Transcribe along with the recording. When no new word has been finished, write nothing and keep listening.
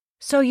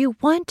So you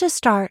want to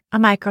start a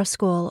micro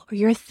school, or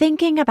you're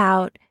thinking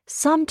about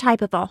some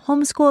type of a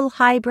homeschool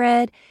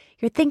hybrid,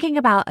 you're thinking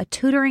about a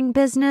tutoring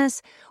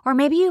business, or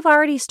maybe you've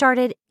already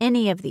started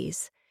any of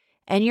these,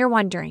 and you're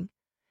wondering,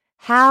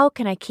 how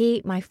can I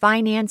keep my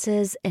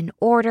finances in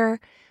order?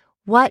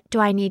 What do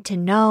I need to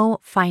know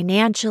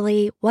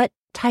financially? What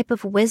type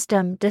of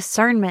wisdom,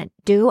 discernment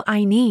do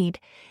I need?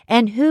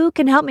 And who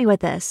can help me with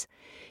this?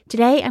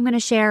 Today, I'm going to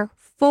share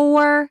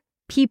 4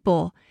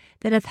 people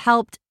that have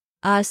helped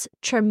us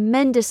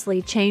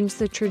tremendously change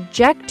the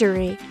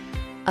trajectory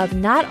of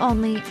not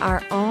only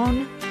our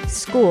own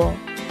school,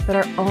 but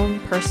our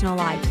own personal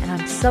life. And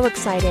I'm so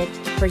excited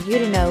for you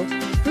to know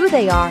who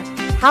they are,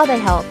 how they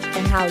help,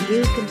 and how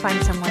you can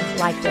find someone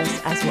like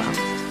this as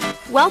well.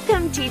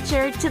 Welcome,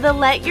 teacher, to the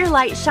Let Your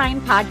Light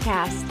Shine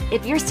podcast.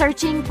 If you're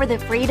searching for the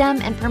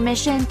freedom and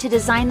permission to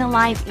design the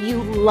life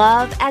you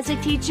love as a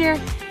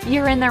teacher,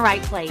 you're in the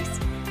right place.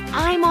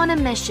 I'm on a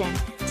mission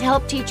to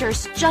help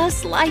teachers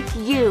just like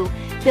you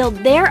build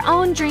their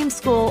own dream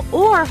school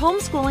or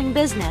homeschooling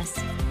business.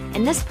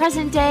 In this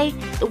present day,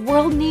 the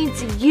world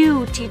needs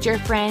you, teacher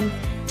friend,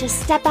 to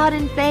step out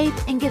in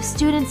faith and give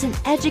students an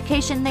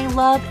education they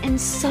love and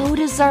so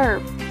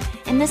deserve.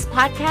 In this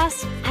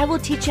podcast, I will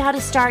teach you how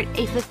to start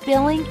a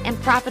fulfilling and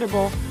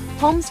profitable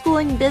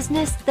homeschooling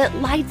business that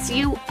lights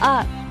you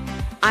up.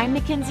 I'm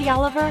Mackenzie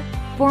Oliver,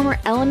 former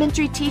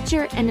elementary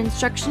teacher and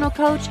instructional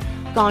coach,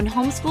 gone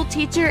homeschool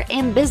teacher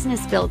and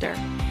business builder.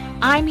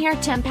 I'm here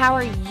to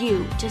empower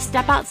you to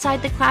step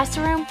outside the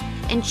classroom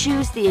and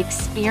choose the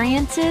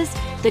experiences,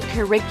 the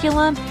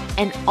curriculum,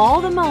 and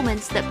all the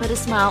moments that put a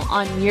smile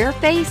on your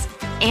face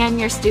and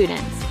your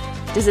students.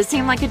 Does it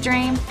seem like a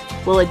dream?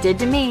 Well, it did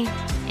to me,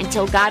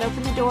 until God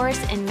opened the doors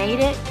and made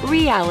it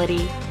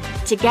reality.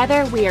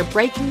 Together, we are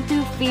breaking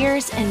through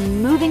fears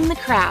and moving the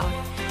crowd.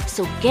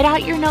 So get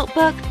out your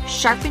notebook,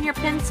 sharpen your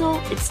pencil.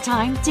 It's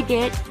time to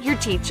get your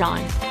teach on.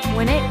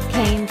 When it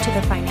came to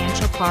the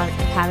financial part of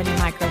having a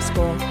micro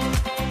school,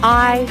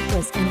 I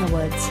was in the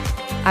woods.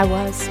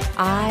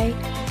 I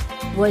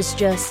was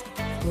just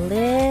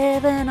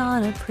living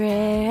on a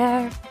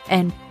prayer.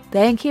 And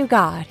thank you,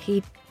 God,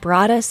 He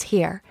brought us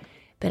here.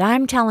 But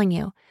I'm telling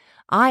you,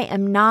 I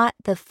am not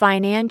the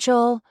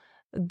financial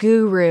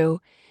guru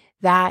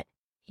that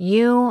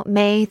you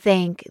may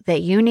think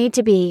that you need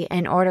to be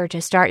in order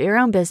to start your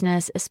own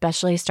business,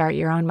 especially start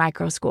your own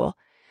micro school.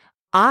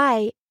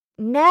 I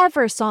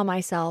never saw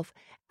myself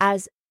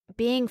as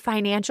being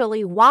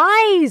financially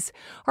wise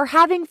or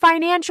having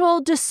financial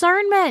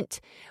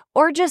discernment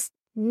or just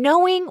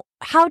knowing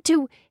how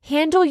to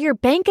handle your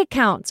bank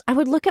accounts. I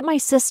would look at my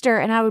sister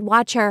and I would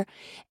watch her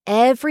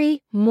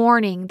every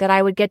morning that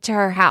I would get to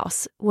her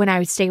house when I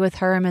would stay with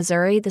her in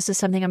Missouri. This is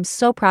something I'm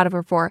so proud of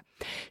her for.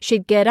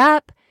 She'd get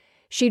up,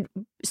 she'd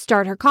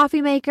start her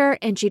coffee maker,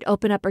 and she'd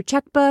open up her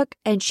checkbook,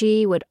 and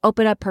she would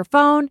open up her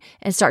phone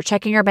and start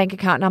checking her bank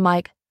account. And I'm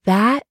like,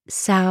 that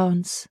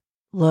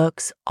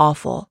looks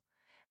awful.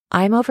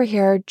 I'm over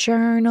here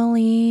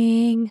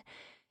journaling,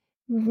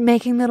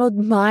 making little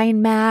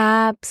mind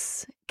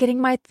maps, getting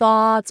my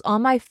thoughts, all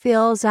my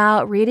feels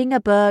out, reading a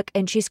book,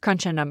 and she's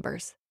crunching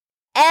numbers.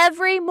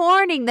 Every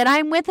morning that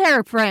I'm with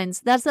her,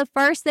 friends, that's the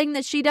first thing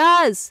that she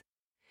does.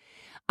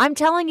 I'm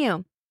telling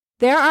you,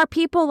 there are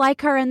people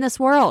like her in this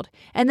world.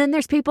 And then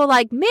there's people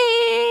like me.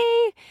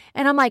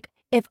 And I'm like,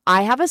 if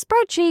I have a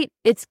spreadsheet,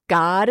 it's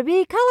got to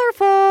be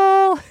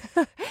colorful.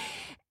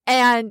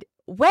 And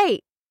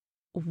wait,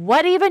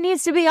 what even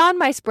needs to be on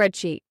my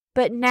spreadsheet?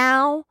 But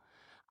now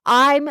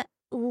I'm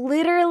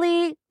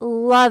literally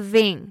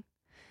loving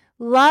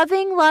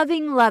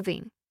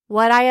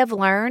what I have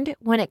learned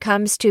when it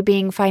comes to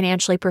being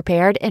financially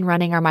prepared and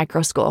running our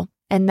micro school.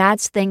 And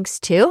that's thanks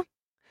to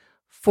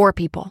 4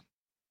 people.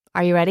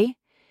 Are you ready?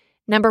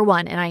 Number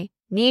 1, and I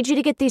need you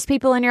to get these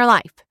people in your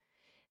life.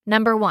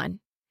 Number 1,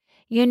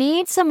 you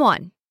need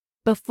someone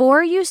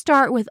before you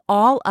start with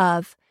all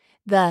of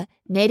the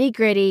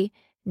nitty-gritty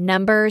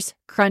numbers,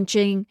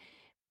 crunching,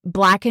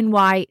 black and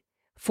white,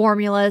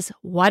 formulas,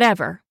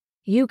 whatever.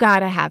 You got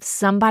to have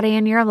somebody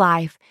in your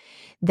life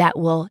that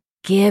will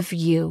give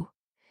you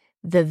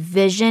the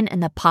vision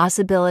and the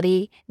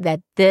possibility that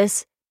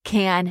this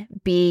can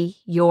be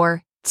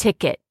your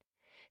ticket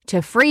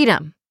to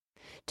freedom,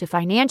 to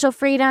financial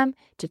freedom,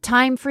 to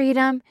time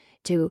freedom,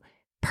 to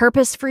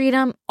purpose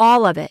freedom,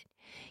 all of it.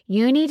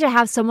 You need to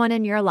have someone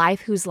in your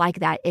life who's like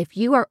that. If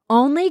you are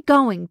only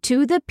going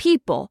to the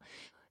people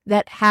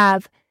that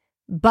have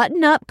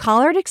button-up,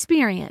 collared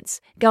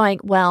experience, going,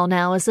 well,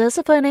 now, is this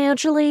a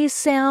financially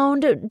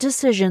sound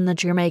decision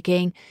that you're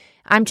making?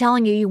 I'm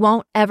telling you, you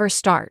won't ever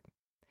start.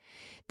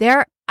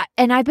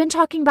 And I've been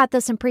talking about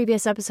this in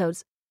previous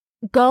episodes.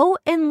 Go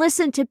and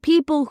listen to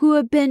people who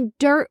have been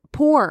dirt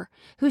poor,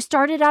 who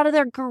started out of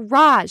their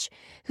garage,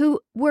 who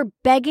were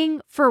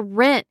begging for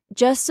rent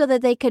just so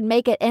that they could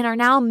make it and are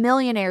now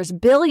millionaires,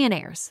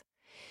 billionaires.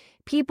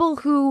 People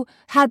who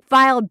had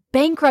filed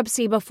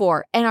bankruptcy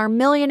before and are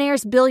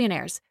millionaires,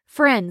 billionaires.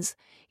 Friends,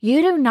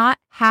 you do not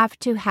have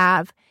to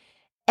have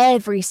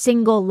every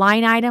single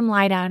line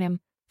item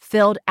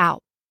filled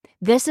out.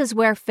 This is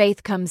where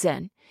faith comes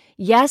in.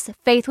 Yes,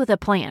 faith with a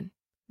plan.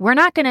 We're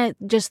not going to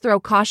just throw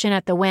caution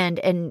at the wind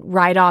and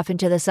ride off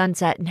into the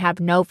sunset and have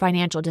no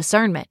financial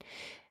discernment.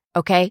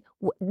 Okay?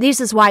 This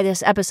is why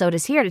this episode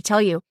is here, to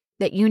tell you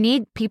that you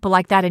need people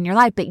like that in your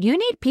life, but you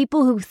need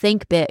people who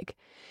think big.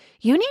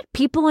 You need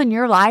people in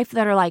your life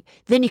that are like,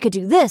 then you could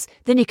do this,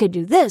 then you could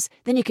do this,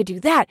 then you could do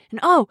that.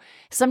 And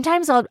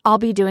sometimes I'll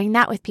be doing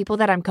that with people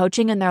that I'm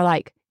coaching and they're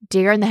like,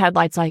 deer in the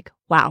headlights, like,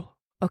 wow,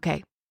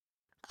 okay,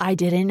 I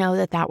didn't know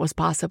that was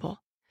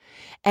possible.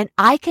 And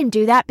I can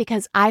do that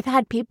because I've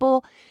had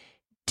people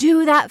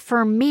do that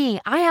for me.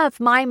 I have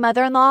my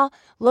mother-in-law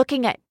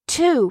looking at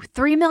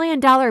 $2-3 million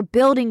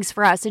buildings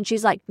for us. And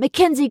she's like,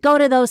 Mackenzie, go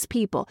to those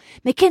people.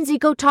 Mackenzie,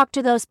 go talk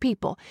to those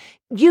people.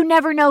 You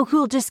never know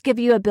who'll just give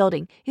you a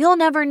building. You'll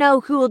never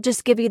know who will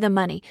just give you the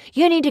money.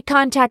 You need to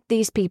contact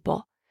these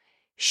people.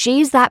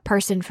 She's that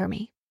person for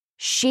me.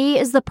 She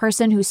is the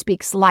person who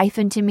speaks life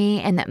into me,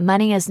 and that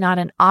money is not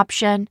an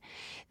option,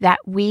 that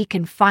we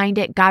can find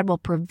it. God will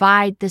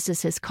provide. This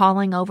is his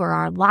calling over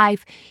our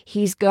life.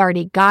 He's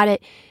already got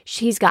it.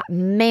 He's got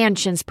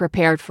mansions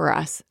prepared for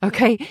us.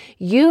 Okay.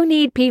 You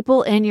need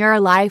people in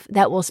your life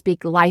that will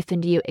speak life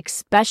into you,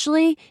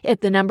 especially if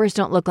the numbers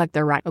don't look like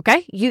they're right.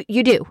 Okay. You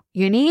do.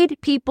 You need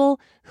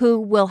people who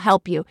will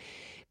help you.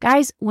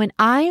 Guys, when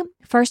I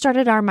first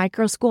started our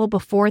micro school,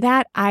 before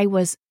that, I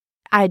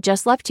had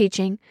just left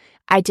teaching.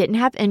 I didn't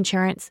have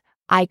insurance.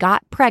 I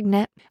got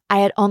pregnant. I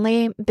had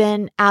only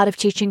been out of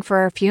teaching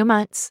for a few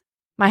months.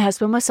 My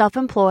husband was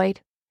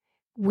self-employed.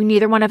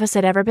 Neither one of us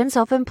had ever been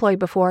self-employed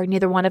before.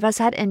 Neither one of us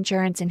had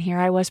insurance, and here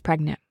I was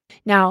pregnant.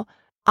 Now,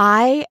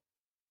 I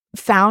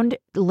found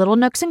little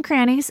nooks and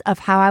crannies of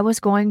how I was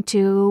going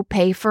to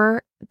pay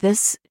for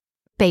this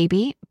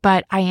baby,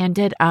 but I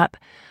ended up,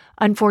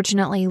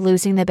 unfortunately,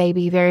 losing the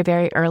baby very,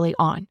 very early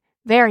on.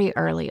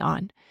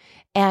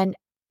 And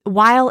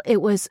while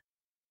it was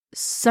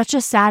such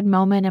a sad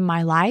moment in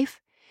my life,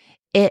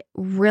 it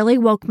really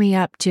woke me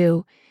up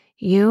to,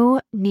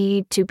 you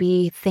need to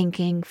be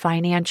thinking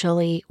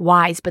financially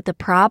wise. But the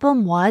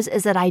problem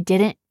is that I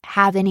didn't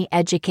have any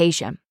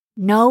education.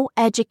 No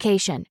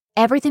education.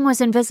 Everything was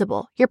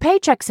invisible. Your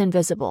paycheck's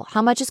invisible.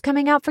 How much is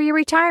coming out for your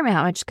retirement?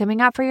 How much is coming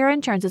out for your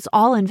insurance? It's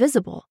all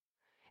invisible.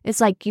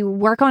 It's like you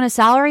work on a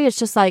salary. It's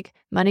just like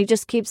money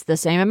just keeps the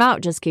same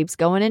amount, just keeps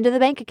going into the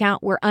bank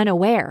account. We're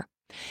unaware.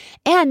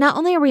 And not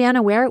only are we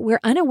unaware,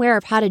 we're unaware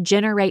of how to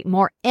generate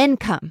more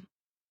income,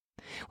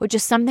 which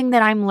is something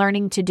that I'm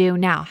learning to do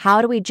now. How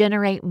do we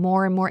generate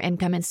more and more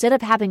income? Instead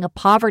of having a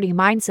poverty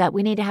mindset,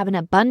 we need to have an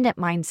abundant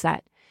mindset.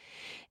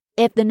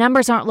 If the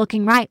numbers aren't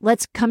looking right,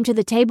 let's come to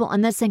the table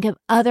and let's think of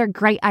other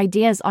great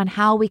ideas on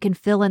how we can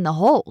fill in the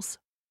holes.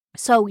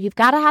 So you've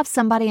got to have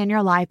somebody in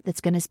your life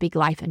that's going to speak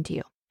life into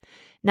you.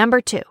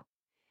 Number 2,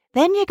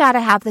 then you got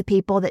to have the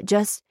people that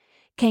just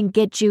can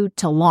get you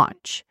to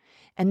launch.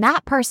 And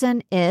that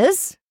person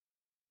is,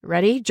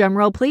 ready, drum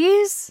roll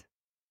please,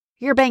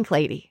 your bank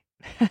lady.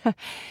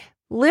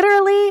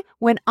 Literally,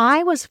 when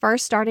I was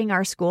first starting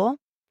our school,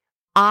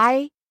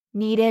 I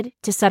needed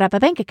to set up a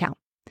bank account,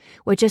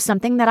 which is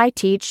something that I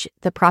teach,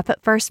 the Profit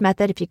First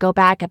method. If you go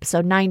back,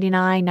 episode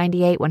 99,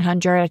 98,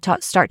 100, I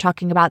start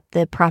talking about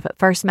the Profit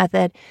First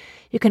method.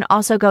 You can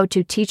also go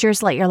to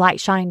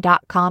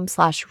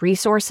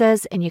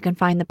teachersletyourlightshine.com/resources, and you can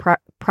find the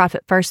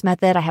Profit First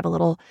method. I have a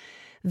little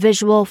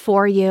visual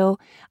for you.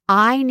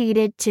 I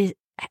needed to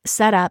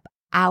set up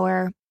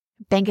our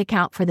bank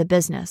account for the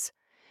business,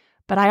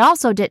 but I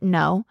also didn't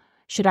know,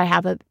 should I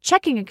have a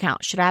checking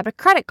account? Should I have a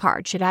credit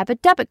card? Should I have a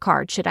debit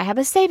card? Should I have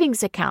a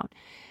savings account?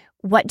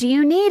 What do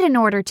you need in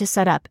order to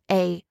set up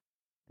a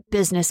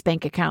business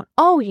bank account?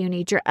 Oh, you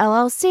need your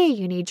LLC.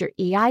 You need your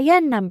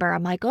EIN number.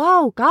 I'm like,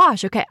 oh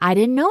gosh, okay. I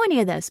didn't know any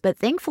of this, but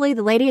thankfully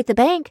the lady at the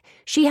bank,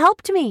 she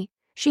helped me.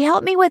 She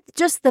helped me with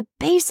just the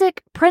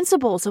basic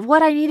principles of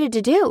what I needed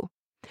to do.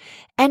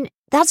 And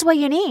that's what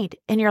you need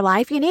in your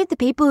life. You need the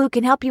people who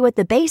can help you with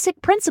the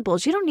basic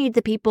principles. You don't need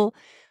the people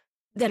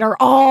that are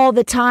all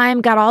the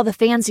time, got all the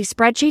fancy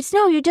spreadsheets.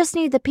 No, you just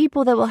need the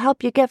people that will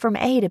help you get from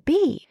A to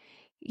B.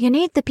 You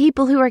need the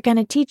people who are going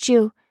to teach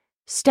you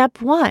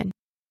step 1,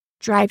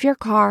 drive your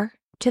car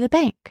to the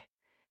bank.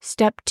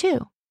 Step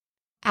 2,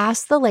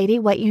 ask the lady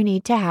what you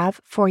need to have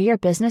for your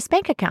business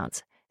bank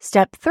accounts.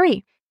 Step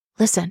 3,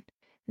 listen.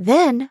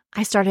 Then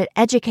I started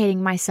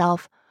educating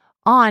myself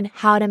on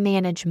how to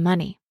manage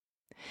money.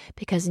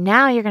 Because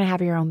now you're going to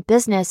have your own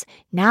business.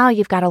 Now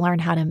you've got to learn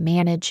how to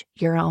manage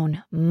your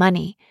own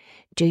money.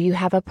 Do you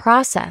have a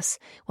process?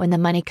 When the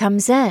money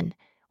comes in,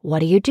 what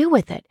do you do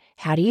with it?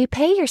 How do you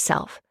pay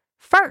yourself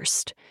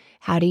first?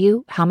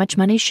 How much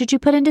money should you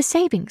put into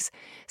savings?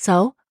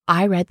 So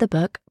I read the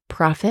book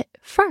Profit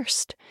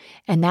First.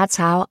 And that's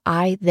how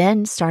I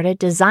then started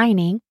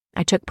designing.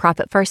 I took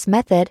Profit First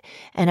method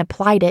and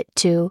applied it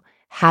to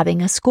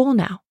having a school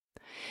now.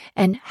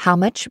 And how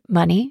much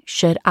money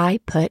should I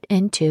put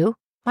into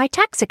my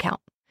tax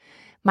account?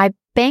 My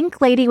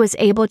bank lady was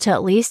able to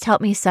at least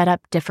help me set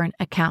up different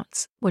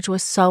accounts, which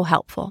was so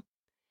helpful.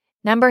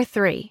 Number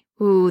 3.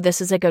 Ooh,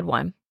 this is a good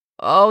one.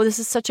 Oh, this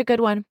is such a good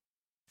one.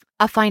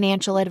 A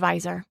financial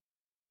advisor.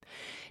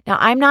 Now,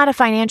 I'm not a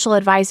financial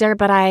advisor,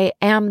 but I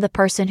am the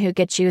person who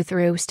gets you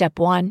through step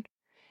 1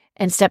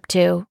 and step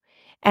 2,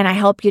 and I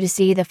help you to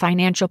see the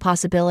financial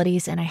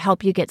possibilities, and I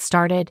help you get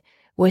started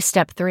with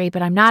step 3,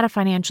 but I'm not a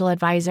financial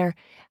advisor.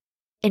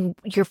 And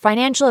your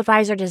financial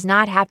advisor does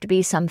not have to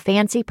be some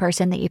fancy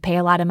person that you pay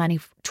a lot of money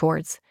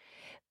towards,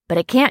 but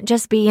it can't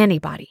just be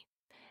anybody.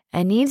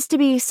 It needs to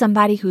be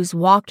somebody who's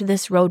walked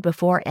this road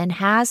before and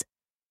has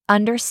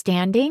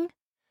understanding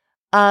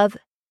of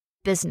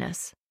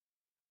business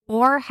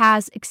or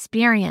has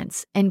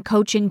experience in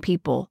coaching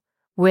people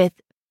with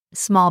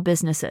small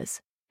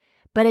businesses.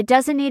 But it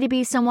doesn't need to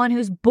be someone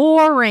who's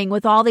boring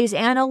with all these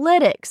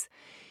analytics.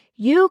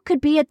 You could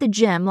be at the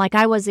gym like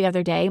I was the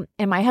other day,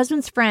 and my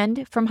husband's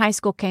friend from high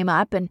school came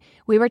up and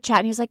we were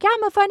chatting. He's like, yeah,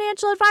 I'm a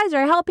financial advisor.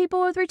 I help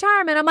people with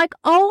retirement. I'm like,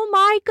 oh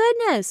my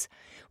goodness.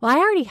 Well, I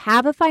already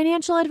have a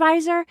financial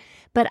advisor,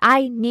 but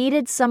I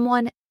needed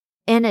someone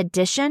in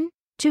addition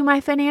to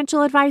my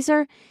financial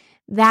advisor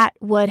that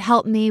would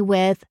help me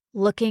with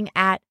looking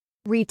at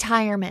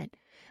retirement,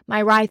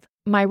 my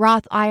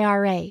Roth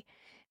IRA,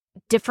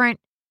 different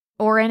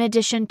or in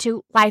addition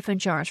to life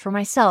insurance for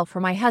myself, for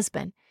my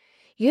husband.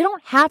 You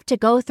don't have to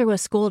go through a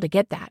school to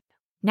get that.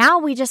 Now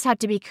we just have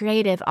to be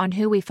creative on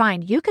who we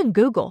find. You can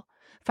Google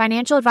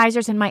financial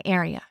advisors in my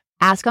area.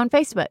 Ask on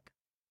Facebook.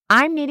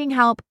 I'm needing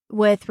help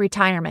with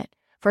retirement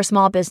for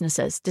small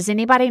businesses. Does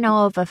anybody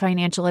know of a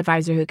financial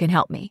advisor who can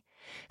help me?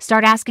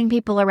 Start asking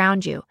people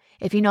around you.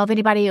 If you know of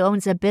anybody who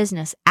owns a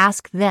business,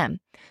 ask them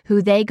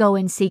who they go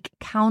and seek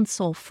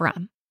counsel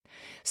from.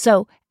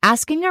 So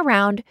asking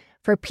around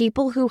for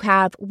people who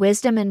have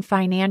wisdom and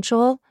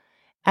financial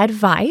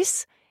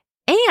advice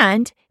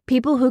and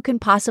people who can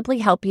possibly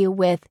help you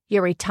with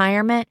your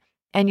retirement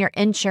and your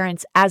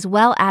insurance, as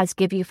well as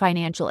give you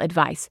financial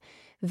advice.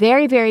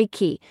 Very, very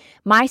key.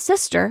 My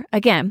sister,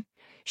 again,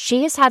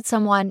 she has had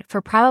someone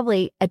for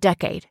probably a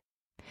decade.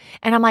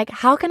 And I'm like,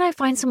 how can I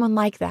find someone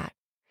like that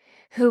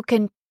who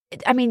can,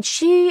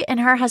 she and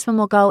her husband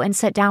will go and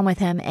sit down with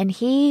him and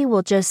he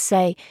will just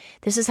say,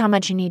 this is how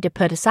much you need to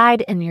put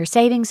aside in your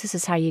savings. This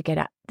is how you get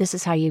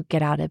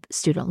out of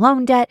student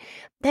loan debt.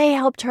 They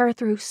helped her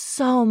through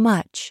so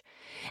much.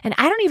 And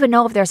I don't even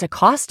know if there's a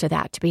cost to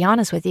that, to be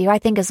honest with you. I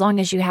think as long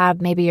as you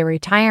have maybe a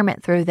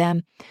retirement through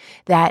them,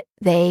 that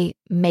they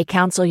may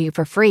counsel you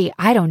for free.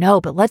 I don't know,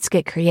 but let's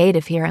get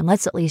creative here and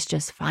let's at least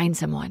just find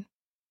someone.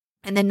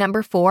 And then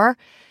number 4,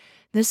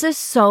 this is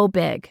so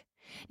big.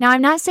 Now,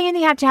 I'm not saying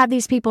you have to have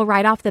these people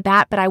right off the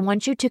bat, but I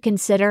want you to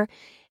consider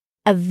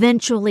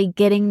eventually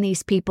getting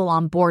these people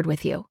on board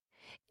with you,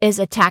 is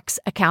a tax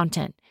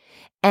accountant.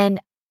 And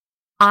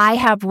I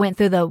have went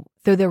through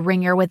the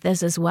ringer with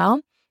this as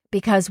well.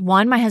 Because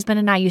one, my husband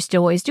and I used to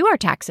always do our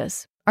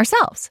taxes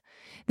ourselves.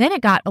 Then it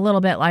got a little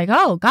bit like,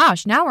 oh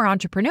gosh, now we're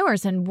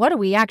entrepreneurs and what do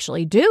we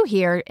actually do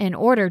here in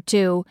order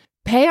to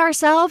pay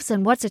ourselves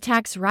and what's a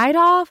tax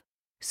write-off?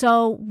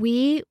 So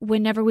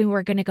whenever we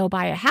were going to go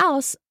buy a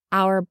house,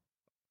 our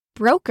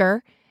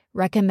broker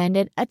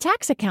recommended a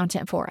tax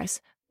accountant for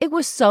us. It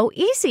was so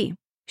easy.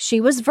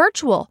 She was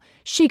virtual.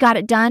 She got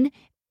it done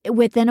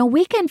within a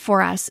weekend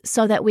for us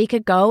so that we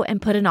could go and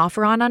put an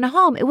offer on a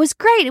home. It was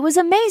great. It was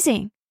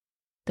amazing.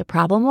 The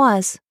problem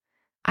was,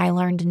 I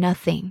learned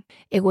nothing.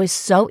 It was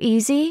so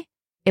easy,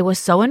 it was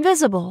so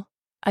invisible,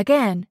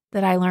 again,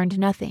 that I learned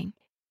nothing.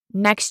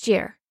 Next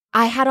year,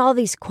 I had all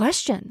these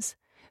questions.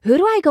 Who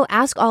do I go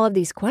ask all of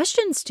these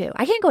questions to?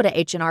 I can't go to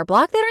H&R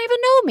Block. They don't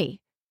even know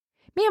me.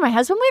 Me and my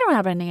husband, we don't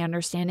have any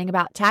understanding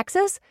about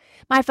taxes.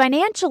 My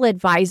financial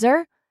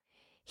advisor,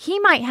 he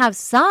might have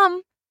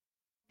some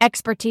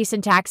expertise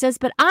in taxes,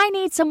 but I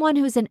need someone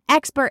who's an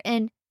expert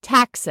in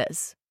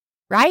taxes,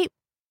 right?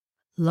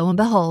 Lo and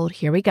behold,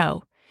 here we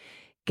go.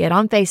 Get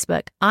on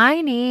Facebook.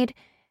 I need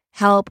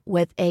help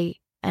with an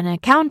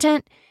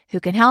accountant who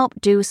can help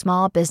do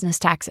small business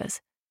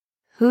taxes.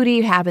 Who do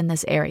you have in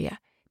this area?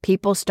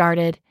 People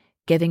started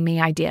giving me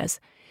ideas.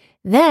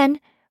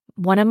 Then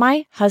one of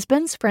my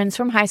husband's friends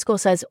from high school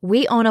says,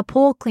 we own a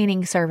pool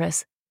cleaning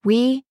service.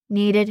 We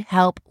needed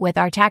help with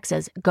our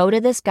taxes. Go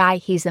to this guy.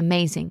 He's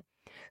amazing.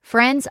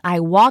 Friends,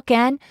 I walk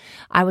in.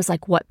 I was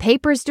like, what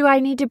papers do I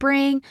need to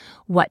bring?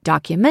 What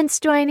documents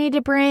do I need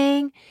to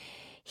bring?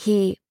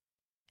 He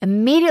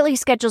immediately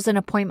schedules an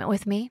appointment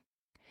with me,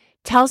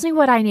 tells me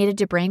what I needed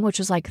to bring, which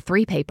was like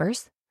 3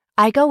 papers.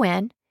 I go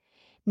in.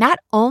 Not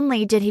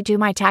only did he do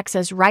my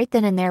taxes right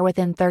then and there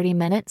within 30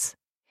 minutes,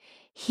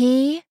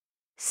 he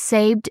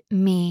saved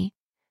me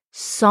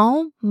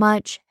so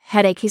much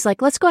headache. He's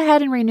like, let's go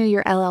ahead and renew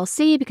your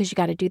LLC because you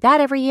got to do that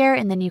every year.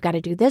 And then you got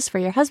to do this for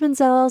your husband's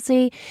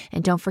LLC.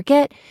 And don't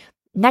forget,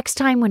 next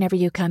time, whenever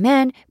you come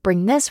in,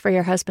 bring this for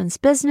your husband's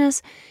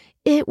business.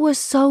 It was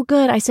so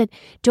good. I said,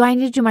 do I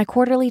need to do my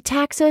quarterly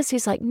taxes?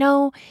 He's like,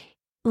 no,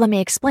 let me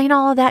explain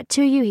all of that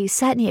to you. He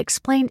sat and he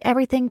explained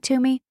everything to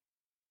me.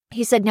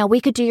 He said, no, we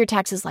could do your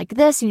taxes like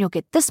this and you'll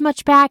get this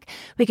much back.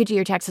 We could do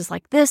your taxes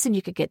like this and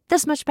you could get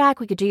this much back.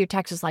 We could do your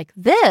taxes like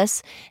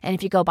this. And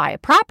if you go buy a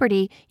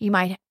property,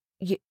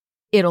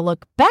 it'll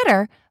look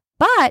better,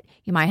 but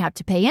you might have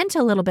to pay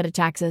into a little bit of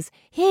taxes.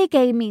 He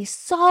gave me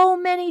so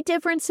many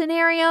different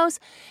scenarios.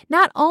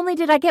 Not only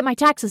did I get my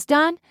taxes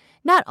done,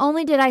 not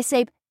only did I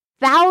save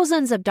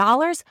thousands of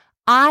dollars,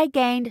 I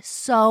gained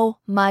so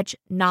much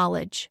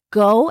knowledge.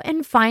 Go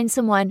and find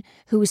someone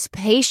who's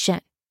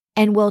patient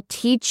and will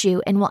teach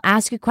you and will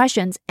ask you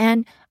questions.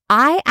 And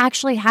I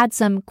actually had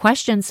some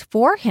questions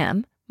for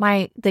him,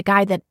 the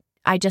guy that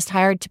I just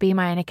hired to be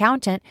my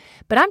accountant.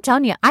 But I'm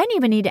telling you, I didn't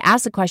even need to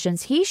ask the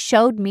questions. He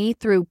showed me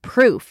through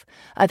proof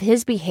of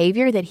his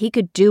behavior that he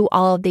could do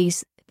all of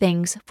these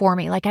things for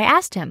me. Like I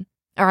asked him,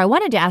 or I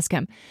wanted to ask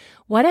him,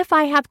 what if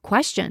I have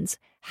questions?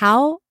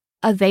 How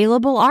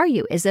available are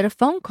you? Is it a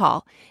phone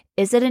call?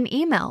 Is it an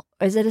email?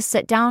 Is it a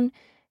sit-down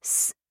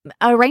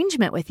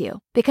arrangement with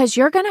you? Because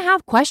you're going to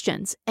have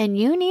questions and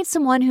you need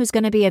someone who's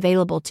going to be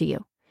available to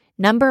you.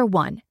 Number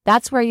one,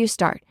 that's where you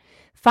start.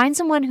 Find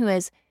someone who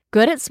is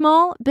good at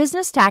small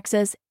business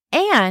taxes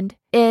and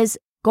is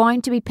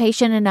going to be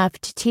patient enough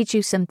to teach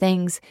you some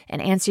things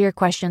and answer your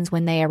questions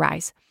when they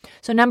arise.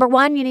 So number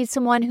one, you need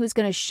someone who's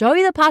going to show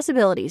you the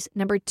possibilities.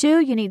 Number two,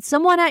 you need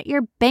someone at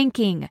your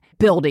banking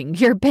building,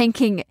 your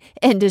banking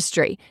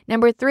industry.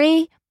 Number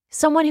three,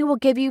 someone who will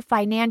give you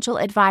financial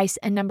advice.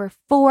 And number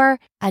four,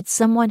 add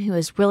someone who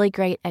is really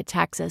great at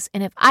taxes.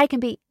 And if I can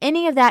be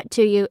any of that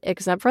to you,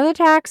 except for the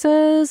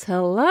taxes,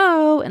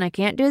 hello, and I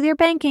can't do your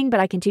banking,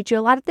 but I can teach you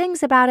a lot of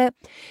things about it.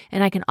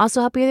 And I can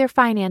also help you with your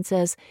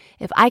finances.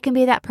 If I can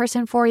be that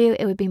person for you,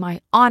 it would be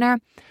my honor.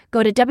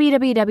 Go to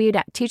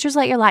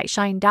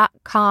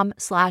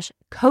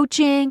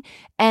www.teachersletyourlightshine.com/coaching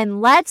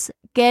and let's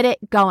get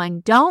it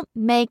going. Don't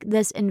make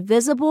this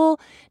invisible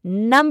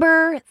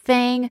number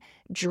thing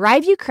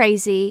drive you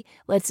crazy.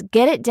 Let's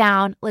get it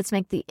down. Let's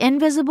make the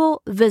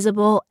invisible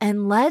visible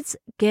and let's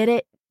get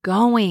it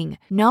going.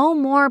 No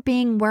more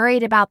being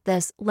worried about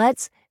this.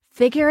 Let's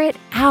figure it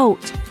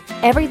out.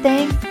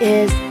 Everything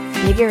is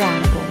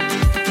figure-outable.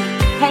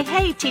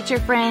 Hey, teacher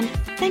friend.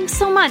 Thanks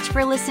so much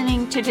for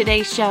listening to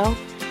today's show.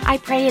 I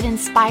pray it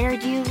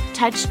inspired you,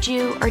 touched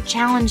you, or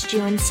challenged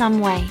you in some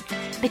way,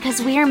 because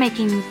we are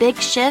making big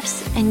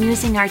shifts and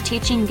using our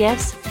teaching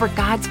gifts for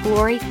God's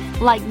glory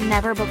like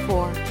never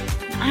before.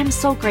 I'm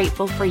so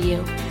grateful for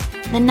you.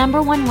 The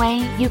number one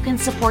way you can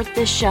support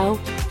this show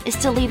is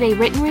to leave a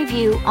written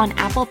review on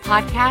Apple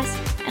Podcasts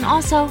and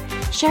also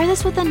share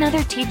this with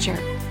another teacher.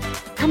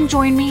 Come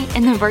join me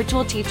in the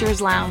Virtual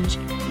Teachers Lounge,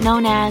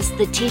 known as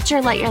the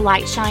Teacher Let Your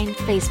Light Shine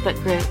Facebook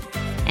group.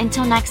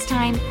 Until next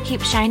time,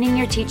 keep shining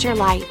your teacher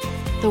light.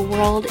 The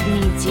world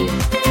needs you.